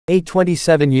A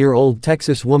 27-year-old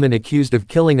Texas woman accused of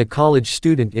killing a college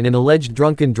student in an alleged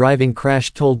drunken driving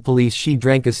crash told police she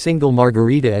drank a single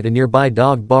margarita at a nearby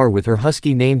dog bar with her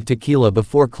husky named Tequila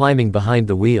before climbing behind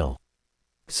the wheel.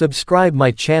 Subscribe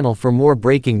my channel for more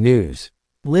breaking news.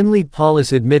 Lynlee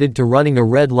Paulus admitted to running a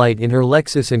red light in her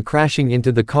Lexus and crashing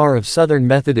into the car of Southern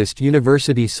Methodist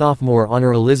University sophomore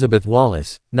Honor Elizabeth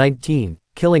Wallace, 19,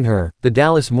 killing her, the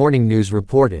Dallas Morning News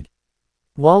reported.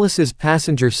 Wallace's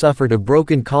passenger suffered a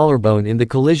broken collarbone in the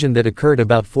collision that occurred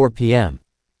about 4 p.m.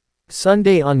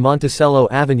 Sunday on Monticello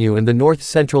Avenue and the North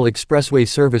Central Expressway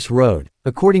Service Road,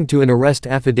 according to an arrest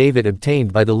affidavit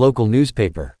obtained by the local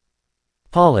newspaper.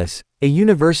 Paulus, a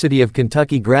University of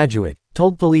Kentucky graduate,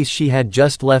 told police she had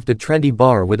just left a trendy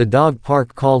bar with a dog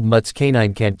park called Mutt's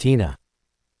Canine Cantina.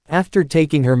 After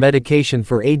taking her medication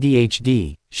for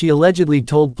ADHD, she allegedly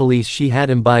told police she had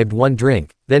imbibed one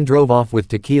drink, then drove off with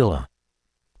tequila.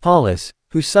 Paulus,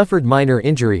 who suffered minor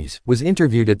injuries, was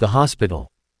interviewed at the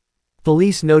hospital.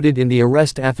 Police noted in the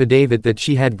arrest affidavit that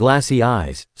she had glassy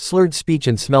eyes, slurred speech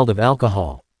and smelled of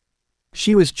alcohol.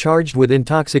 She was charged with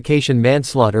intoxication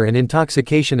manslaughter and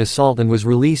intoxication assault and was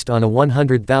released on a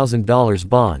 $100,000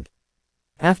 bond.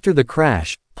 After the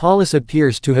crash, Paulus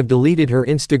appears to have deleted her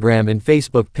Instagram and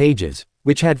Facebook pages,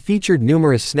 which had featured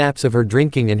numerous snaps of her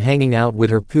drinking and hanging out with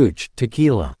her pooch,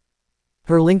 Tequila.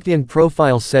 Her LinkedIn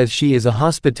profile says she is a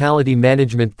hospitality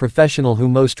management professional who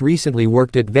most recently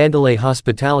worked at Vandelay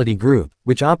Hospitality Group,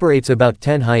 which operates about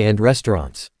 10 high-end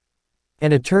restaurants.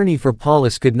 An attorney for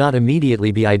Paulus could not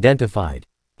immediately be identified.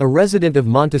 A resident of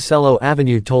Monticello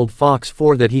Avenue told Fox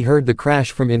 4 that he heard the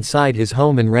crash from inside his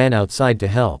home and ran outside to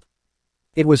help.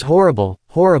 "It was horrible,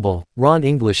 horrible," Ron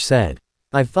English said.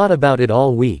 "I've thought about it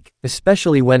all week,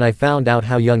 especially when I found out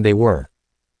how young they were."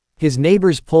 His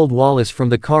neighbors pulled Wallace from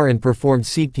the car and performed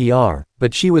CPR,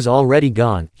 but she was already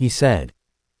gone, he said.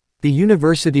 The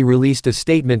university released a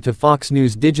statement to Fox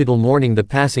News Digital mourning the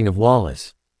passing of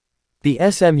Wallace. "The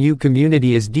SMU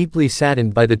community is deeply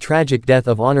saddened by the tragic death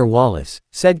of Honor Wallace,"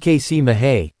 said K.C.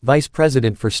 Mahay, Vice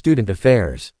President for Student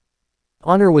Affairs.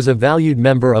 "Honor was a valued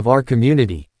member of our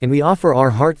community, and we offer our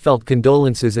heartfelt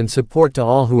condolences and support to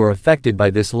all who are affected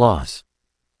by this loss."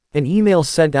 An email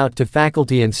sent out to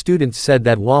faculty and students said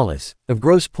that Wallace, of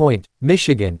Grosse Pointe,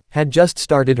 Michigan, had just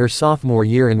started her sophomore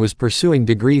year and was pursuing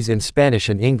degrees in Spanish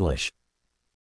and English.